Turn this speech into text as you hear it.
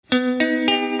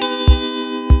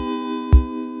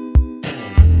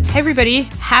everybody.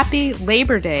 Happy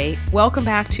Labor Day. Welcome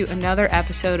back to another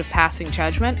episode of Passing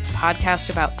Judgment, a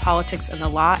podcast about politics and the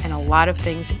law and a lot of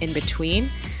things in between.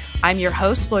 I'm your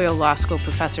host, Loyola Law School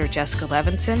professor Jessica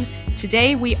Levinson.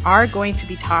 Today, we are going to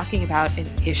be talking about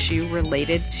an issue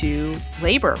related to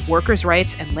labor, workers'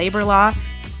 rights and labor law.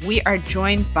 We are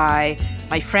joined by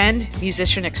my friend,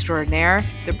 musician extraordinaire,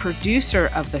 the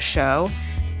producer of the show,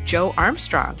 Joe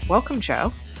Armstrong. Welcome,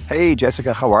 Joe. Hey,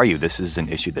 Jessica, how are you? This is an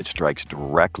issue that strikes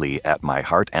directly at my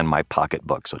heart and my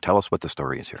pocketbook. So tell us what the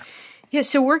story is here. Yeah,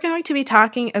 so we're going to be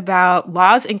talking about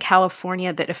laws in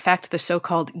California that affect the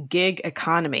so-called gig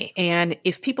economy. And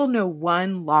if people know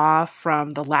one law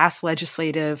from the last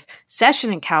legislative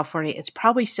session in California, it's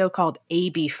probably so-called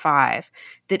AB5,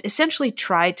 that essentially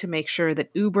tried to make sure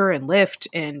that Uber and Lyft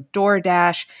and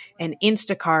DoorDash and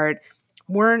Instacart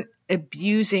weren't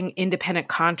abusing independent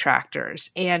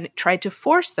contractors and tried to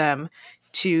force them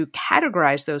to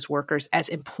categorize those workers as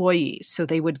employees. So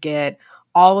they would get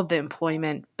all of the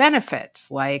employment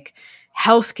benefits like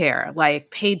healthcare,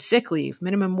 like paid sick leave,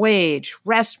 minimum wage,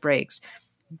 rest breaks.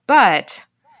 But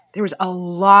there was a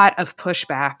lot of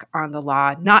pushback on the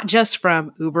law, not just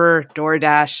from Uber,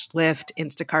 DoorDash, Lyft,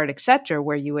 Instacart, etc.,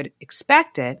 where you would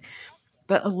expect it,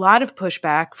 but a lot of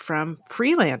pushback from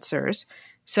freelancers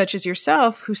such as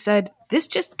yourself, who said, this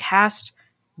just cast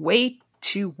way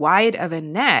too wide of a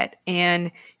net,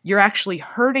 and you're actually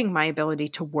hurting my ability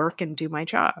to work and do my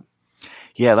job.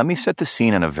 Yeah, let me set the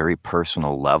scene on a very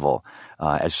personal level.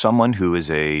 As someone who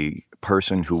is a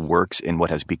person who works in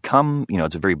what has become,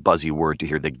 it's a very buzzy word to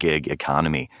hear, the gig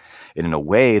economy. And in a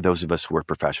way, those of us who are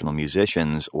professional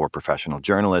musicians or professional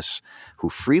journalists who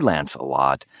freelance a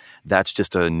lot, that's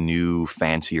just a new,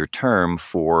 fancier term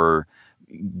for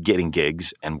getting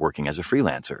gigs and working as a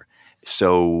freelancer.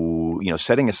 So,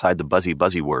 setting aside the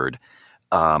buzzy word,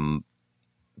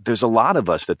 there's a lot of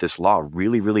us that this law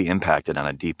really, really impacted on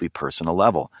a deeply personal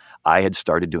level. I had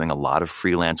started doing a lot of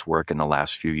freelance work in the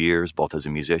last few years, both as a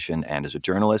musician and as a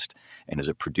journalist and as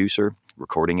a producer,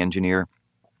 recording engineer.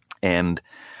 And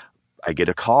I get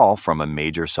a call from a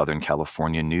major Southern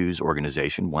California news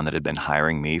organization, one that had been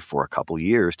hiring me for a couple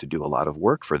years to do a lot of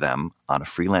work for them on a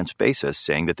freelance basis,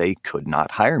 saying that they could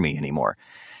not hire me anymore.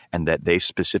 And that they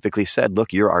specifically said,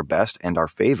 look, you're our best and our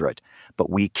favorite,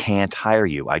 but we can't hire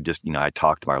you. I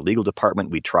talked to our legal department.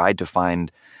 We tried to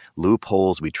find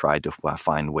loopholes. We tried to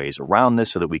find ways around this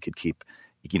so that we could keep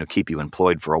you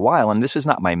employed for a while. And this is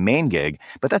not my main gig,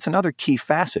 but that's another key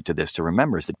facet to this to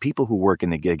remember, is that people who work in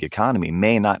the gig economy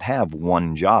may not have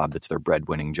one job that's their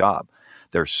breadwinning job,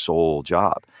 their sole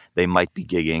job. They might be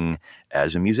gigging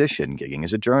as a musician, gigging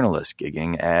as a journalist,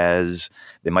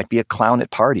 they might be a clown at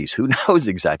parties. Who knows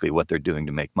exactly what they're doing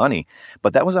to make money?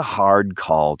 But that was a hard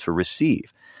call to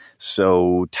receive.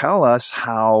 So tell us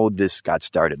how this got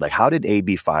started. Like, how did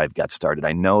AB5 get started?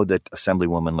 I know that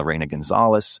Assemblywoman Lorena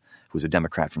Gonzalez, who's a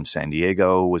Democrat from San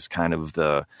Diego, was kind of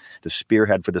the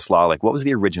spearhead for this law. Like, what was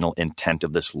the original intent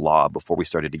of this law before we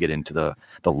started to get into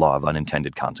the law of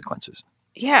unintended consequences?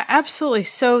 Yeah, absolutely.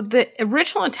 So the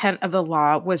original intent of the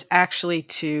law was actually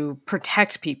to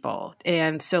protect people.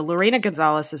 And so Lorena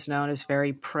Gonzalez is known as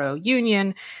very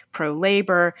pro-union,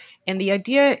 pro-labor. And the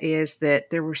idea is that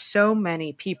there were so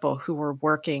many people who were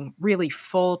working really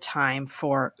full-time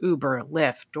for Uber,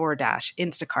 Lyft, DoorDash,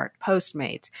 Instacart,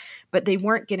 Postmates, but they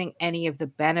weren't getting any of the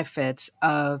benefits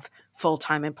of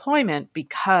full-time employment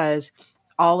because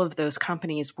all of those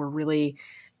companies were really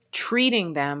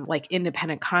treating them like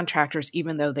independent contractors,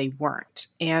 even though they weren't.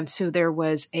 And so there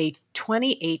was a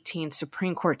 2018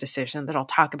 Supreme Court decision that I'll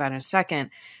talk about in a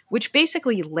second, which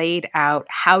basically laid out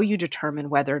how you determine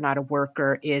whether or not a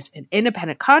worker is an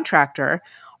independent contractor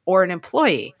or an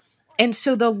employee. And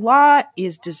so the law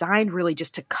is designed really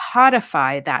just to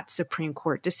codify that Supreme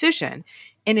Court decision.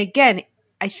 And again,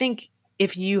 I think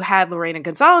if you had Lorena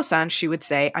Gonzalez on, she would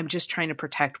say, I'm just trying to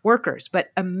protect workers.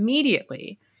 But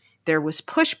immediately, there was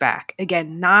pushback,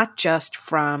 again, not just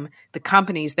from the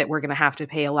companies that were going to have to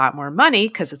pay a lot more money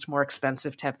because it's more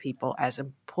expensive to have people as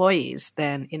employees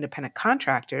than independent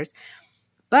contractors,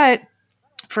 but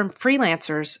from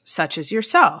freelancers such as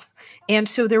yourself. And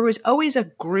so there was always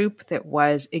a group that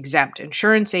was exempt: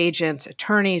 insurance agents,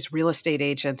 attorneys, real estate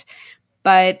agents.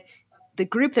 But the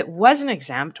group that wasn't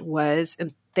exempt was,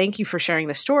 and thank you for sharing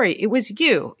the story, it was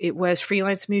you. It was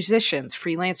freelance musicians,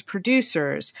 freelance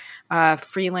producers,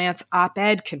 freelance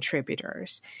op-ed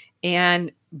contributors.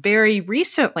 And very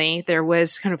recently, there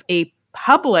was kind of a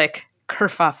public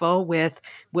kerfuffle with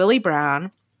Willie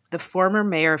Brown, the former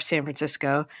mayor of San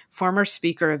Francisco, former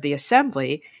Speaker of the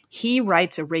Assembly. He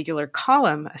writes a regular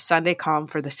column, a Sunday column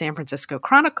for the San Francisco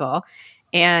Chronicle,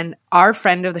 And our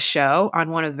friend of the show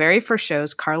on one of the very first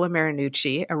shows, Carla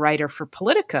Marinucci, a writer for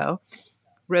Politico,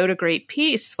 wrote a great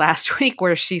piece last week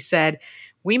where she said,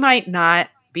 we might not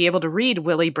be able to read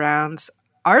Willie Brown's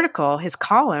article, his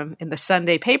column in the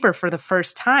Sunday paper for the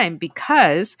first time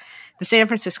because the San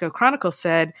Francisco Chronicle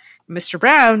said, Mr.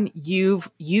 Brown, you've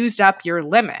used up your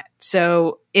limit.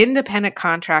 So independent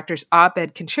contractors,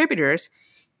 op-ed contributors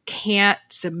can't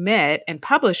submit and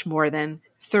publish more than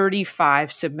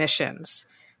 35 submissions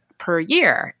per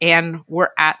year. And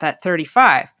we're at that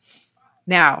 35.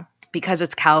 Now, because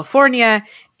it's California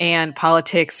and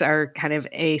politics are kind of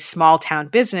a small town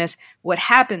business, what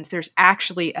happens, there's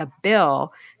actually a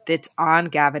bill that's on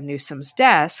Gavin Newsom's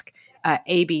desk,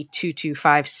 AB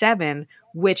 2257,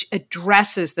 which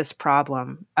addresses this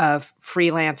problem of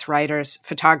freelance writers,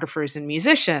 photographers, and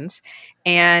musicians.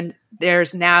 And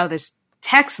there's now this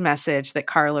text message that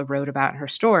Carla wrote about in her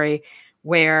story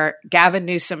where Gavin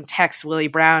Newsom texts Willie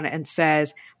Brown and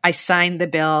says, I signed the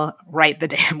bill, write the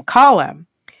damn column.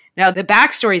 Now, the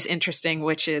backstory is interesting,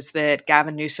 which is that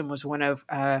Gavin Newsom was one of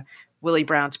Willie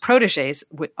Brown's proteges,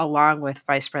 along with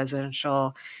vice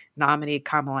presidential nominee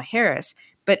Kamala Harris.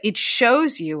 But it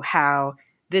shows you how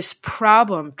this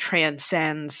problem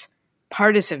transcends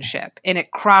partisanship and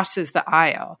it crosses the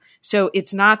aisle. So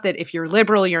it's not that if you're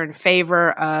liberal, you're in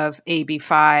favor of AB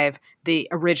 5, the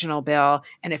original bill,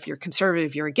 and if you're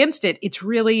conservative, you're against it. It's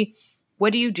really,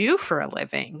 what do you do for a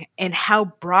living? And how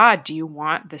broad do you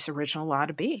want this original law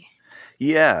to be?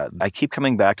 Yeah, I keep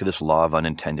coming back to this law of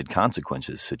unintended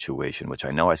consequences situation, which I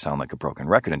know I sound like a broken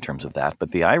record in terms of that.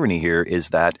 But the irony here is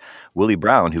that Willie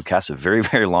Brown, who casts a very,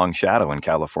 very long shadow in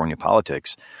California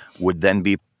politics, would then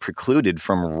be precluded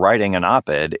from writing an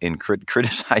op-ed in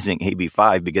criticizing AB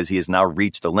 5 because he has now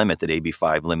reached the limit that AB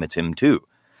 5 limits him to.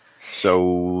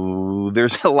 So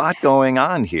there's a lot going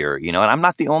on here, and I'm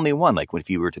not the only one. Like if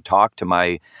you were to talk to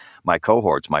my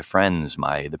cohorts, my friends,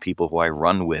 the people who I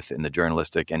run with in the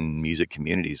journalistic and music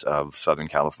communities of Southern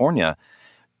California,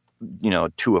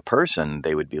 to a person,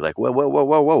 they would be like,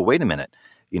 whoa, wait a minute,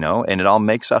 and it all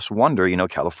makes us wonder,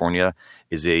 California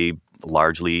is a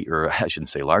largely, or I shouldn't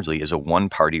say largely, is a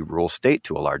one-party rural state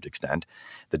to a large extent.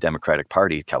 The Democratic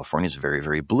Party, California, is very,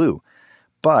 very blue.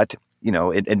 But,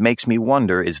 it makes me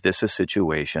wonder, is this a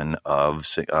situation of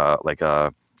like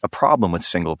a problem with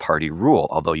single-party rule?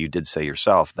 Although you did say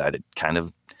yourself that it kind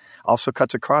of also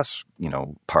cuts across,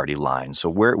 party lines. So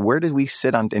where do we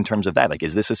sit in terms of that? Like,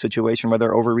 is this a situation where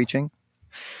they're overreaching?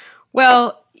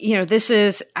 Well, this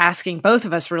is asking both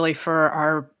of us really for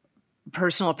our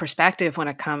personal perspective when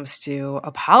it comes to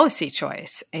a policy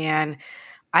choice. And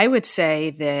I would say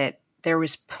that there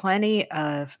was plenty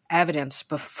of evidence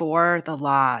before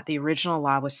the original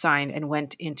law was signed and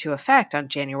went into effect on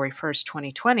January 1st,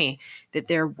 2020, that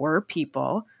there were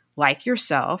people like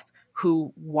yourself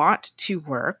who want to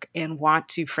work and want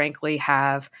to, frankly,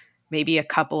 have maybe a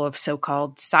couple of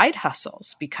so-called side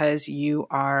hustles because you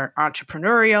are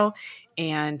entrepreneurial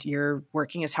and you're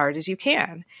working as hard as you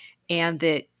can, and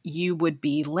that you would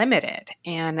be limited.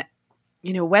 And,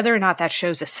 whether or not that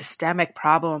shows a systemic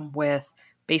problem with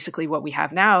basically what we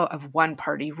have now of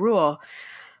one-party rule,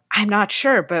 I'm not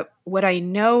sure. But what I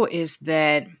know is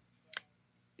that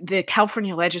the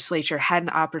California legislature had an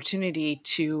opportunity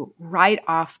to, right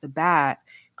off the bat,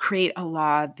 create a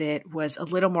law that was a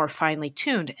little more finely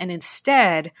tuned. And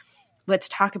instead, let's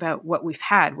talk about what we've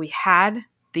had. We had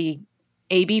the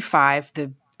AB 5,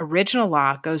 the original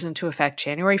law, goes into effect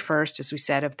January 1st, as we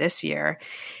said, of this year.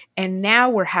 And now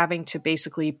we're having to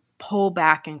basically pull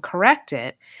back and correct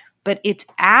it. But it's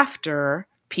after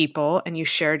people, and you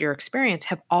shared your experience,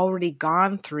 have already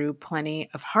gone through plenty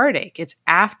of heartache. It's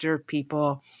after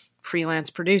people, freelance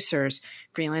producers,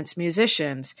 freelance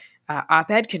musicians,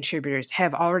 op-ed contributors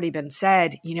have already been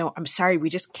said, I'm sorry, we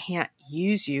just can't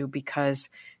use you because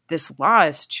this law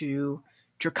is too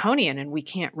draconian and we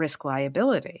can't risk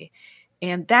liability.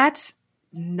 And that's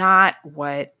not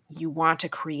what you want to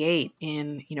create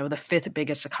in, the fifth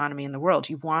biggest economy in the world.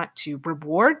 You want to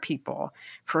reward people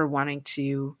for wanting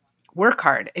to work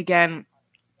hard. Again,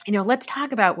 let's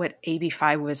talk about what AB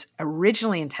 5 was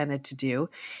originally intended to do.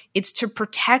 It's to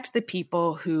protect the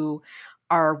people who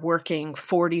are working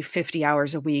 40, 50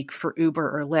 hours a week for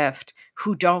Uber or Lyft,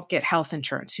 who don't get health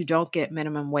insurance, who don't get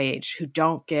minimum wage, who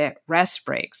don't get rest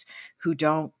breaks, who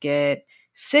don't get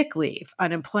sick leave,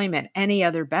 unemployment, any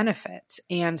other benefits.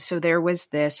 And so there was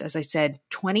this, as I said,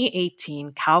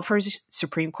 2018 California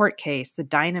Supreme Court case, the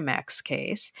Dynamex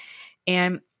case.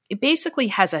 And it basically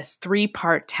has a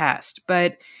 3-part test,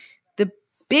 but the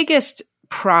biggest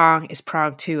prong is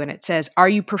prong 2. And it says, are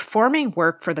you performing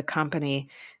work for the company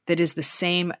that is the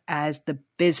same as the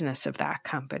business of that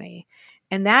company.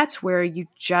 And that's where you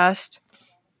just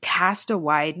cast a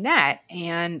wide net.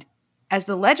 And as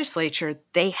the legislature,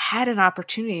 they had an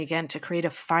opportunity again to create a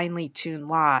finely tuned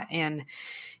law. And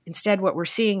instead, what we're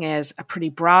seeing is a pretty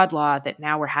broad law that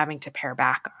now we're having to pare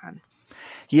back on.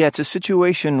 Yeah, it's a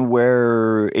situation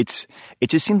where it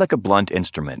just seemed like a blunt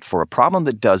instrument for a problem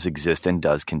that does exist and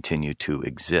does continue to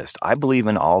exist. I believe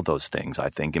in all those things. I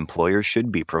think employers should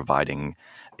be providing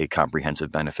a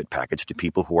comprehensive benefit package to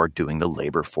people who are doing the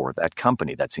labor for that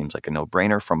company. That seems like a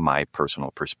no-brainer from my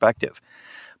personal perspective.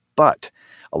 But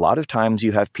a lot of times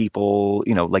you have people,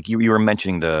 like you were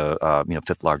mentioning the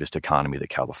fifth largest economy that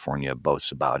California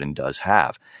boasts about and does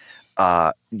have.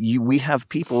 We have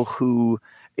people who,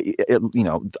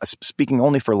 speaking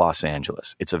only for Los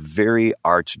Angeles, it's a very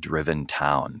arts-driven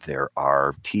town. There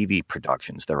are TV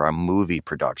productions, there are movie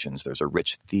productions, there's a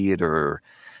rich theater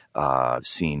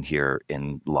scene here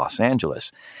in Los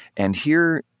Angeles. And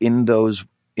here in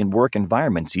work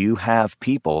environments, you have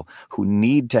people who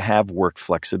need to have work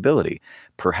flexibility.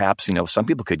 Perhaps, some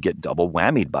people could get double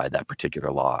whammied by that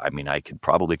particular law. I mean, I could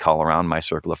probably call around my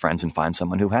circle of friends and find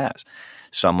someone who has.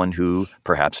 Someone who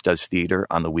perhaps does theater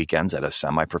on the weekends at a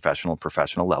semi-professional,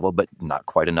 professional level, but not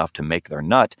quite enough to make their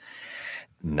nut.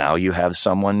 Now you have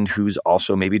someone who's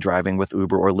also maybe driving with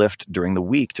Uber or Lyft during the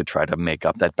week to try to make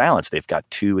up that balance. They've got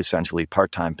two essentially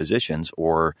part-time positions,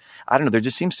 or I don't know. It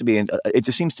just seems to be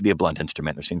a blunt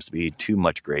instrument. There seems to be too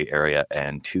much gray area,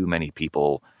 and too many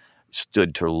people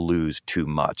stood to lose too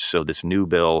much. So this new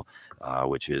bill,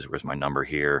 which is, where's my number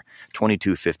here,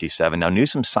 2257. Now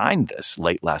Newsom signed this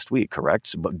late last week,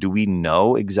 correct? But do we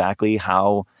know exactly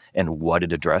how and what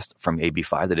it addressed from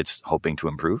AB5 that it's hoping to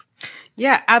improve?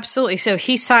 Yeah, absolutely. So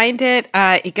he signed it.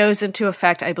 It goes into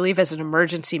effect, I believe, as an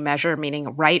emergency measure,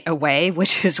 meaning right away,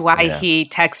 which is why he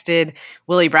texted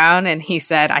Willie Brown and he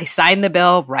said, I signed the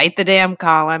bill, write the damn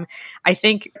column. I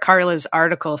think Carla's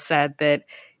article said that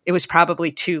it was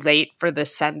probably too late for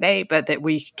this Sunday, but that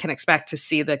we can expect to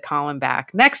see the column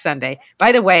back next Sunday.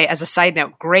 By the way, as a side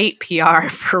note, great PR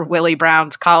for Willie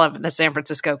Brown's column in the San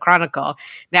Francisco Chronicle.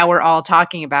 Now we're all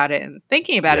talking about it and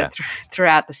thinking about it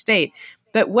throughout the state.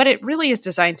 But what it really is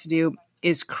designed to do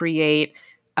is create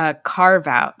a carve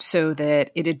out so that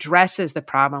it addresses the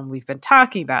problem we've been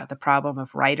talking about, the problem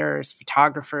of writers,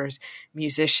 photographers,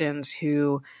 musicians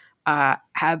who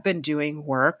have been doing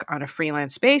work on a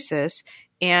freelance basis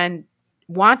and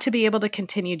want to be able to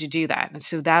continue to do that. And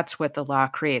so that's what the law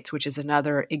creates, which is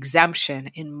another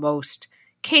exemption in most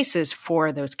cases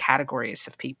for those categories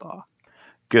of people.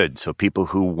 Good. So people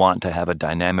who want to have a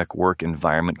dynamic work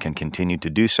environment can continue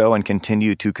to do so and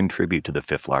continue to contribute to the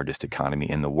fifth largest economy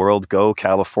in the world. Go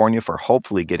California for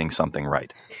hopefully getting something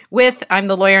right. I'm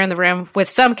the lawyer in the room, with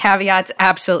some caveats,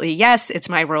 absolutely yes. It's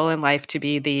my role in life to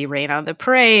be the rain on the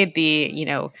parade,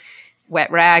 the, wet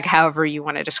rag, however you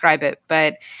want to describe it.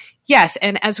 But yes,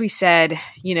 and as we said,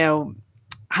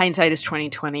 hindsight is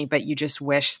 20/20, but you just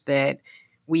wish that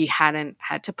we hadn't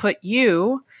had to put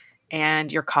you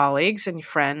and your colleagues and your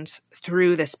friends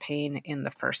through this pain in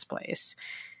the first place.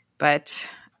 But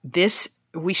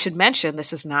we should mention,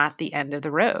 this is not the end of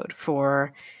the road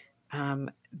for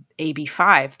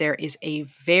AB5. There is a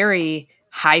very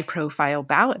high-profile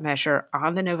ballot measure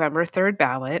on the November 3rd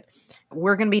ballot.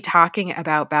 We're going to be talking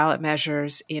about ballot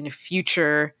measures in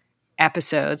future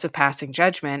episodes of Passing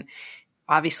Judgment.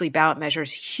 Obviously, ballot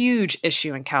measures, huge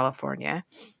issue in California.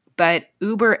 But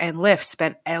Uber and Lyft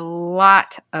spent a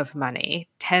lot of money,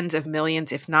 tens of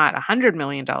millions, if not $100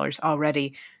 million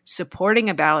already, supporting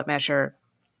a ballot measure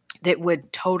that would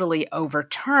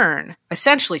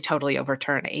essentially totally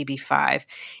overturn AB5.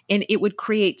 And it would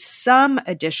create some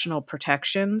additional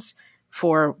protections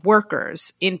for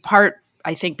workers, in part,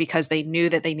 I think, because they knew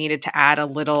that they needed to add a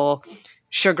little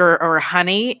sugar or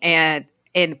honey, and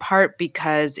in part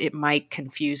because it might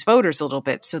confuse voters a little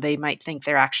bit. So they might think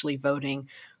they're actually voting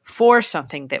for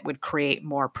something that would create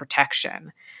more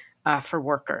protection for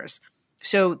workers.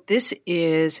 So this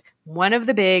is one of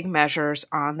the big measures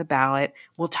on the ballot.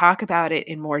 We'll talk about it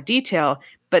in more detail,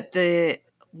 but the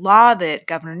law that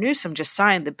Governor Newsom just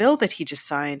signed, the bill that he just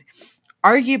signed,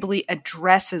 arguably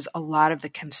addresses a lot of the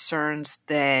concerns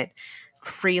that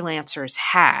freelancers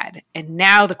had. And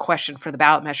now the question for the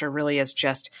ballot measure really is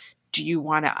just, do you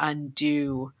want to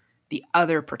undo the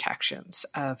other protections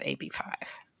of AB5?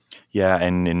 Yeah,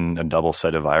 and in a double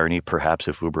set of irony, perhaps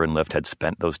if Uber and Lyft had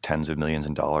spent those tens of millions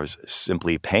of dollars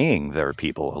simply paying their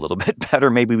people a little bit better,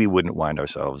 maybe we wouldn't find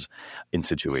ourselves in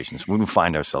situations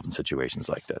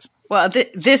like this. Well,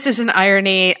 this is an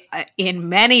irony in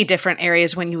many different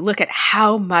areas when you look at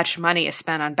how much money is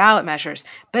spent on ballot measures.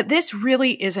 But this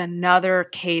really is another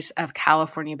case of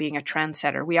California being a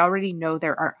trendsetter. We already know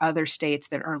there are other states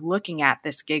that are looking at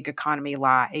this gig economy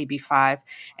law, AB5,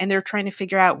 and they're trying to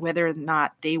figure out whether or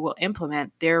not they will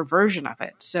implement their version of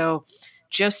it. So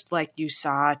just like you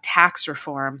saw tax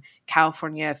reform,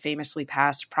 California famously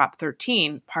passed Prop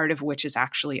 13, part of which is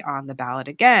actually on the ballot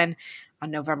again on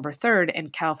November 3rd.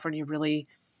 And California really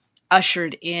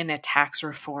ushered in a tax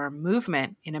reform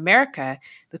movement in America.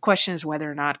 The question is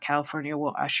whether or not California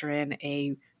will usher in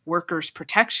a workers'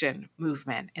 protection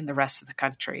movement in the rest of the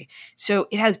country. So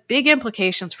it has big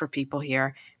implications for people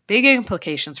here, big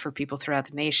implications for people throughout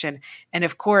the nation. And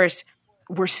of course,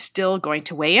 we're still going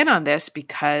to weigh in on this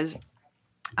because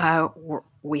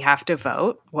we have to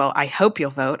vote. Well, I hope you'll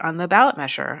vote on the ballot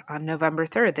measure on November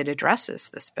 3rd that addresses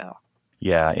this bill.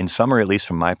 Yeah, in summary, at least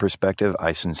from my perspective,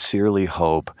 I sincerely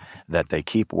hope that they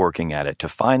keep working at it to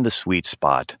find the sweet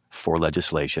spot for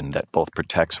legislation that both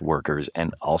protects workers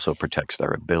and also protects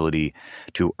their ability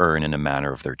to earn in a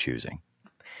manner of their choosing.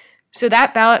 So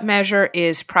that ballot measure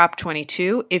is Prop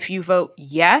 22. If you vote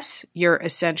yes, you're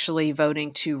essentially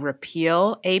voting to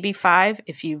repeal AB5.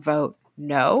 If you vote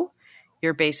no,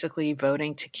 you're basically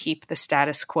voting to keep the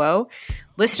status quo.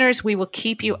 Listeners, we will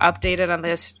keep you updated on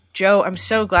this. Joe, I'm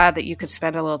so glad that you could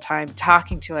spend a little time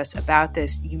talking to us about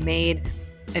this. You made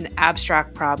an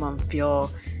abstract problem feel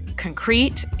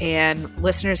concrete. And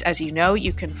listeners, as you know,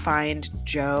 you can find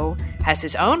Joe has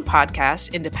his own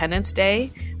podcast, Independence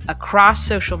Day, across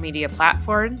social media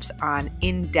platforms on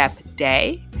In-Depth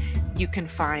Day. You can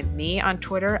find me on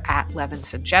Twitter at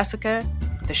Levinson Jessica,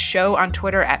 the show on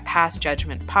Twitter at Pass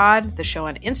Judgment Pod, the show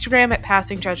on Instagram at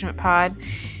Passing Judgment Pod.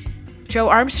 Joe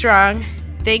Armstrong,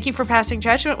 thank you for passing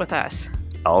judgment with us.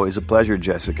 Always a pleasure,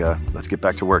 Jessica. Let's get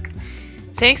back to work.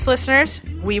 Thanks, listeners.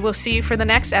 We will see you for the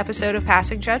next episode of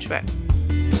Passing Judgment.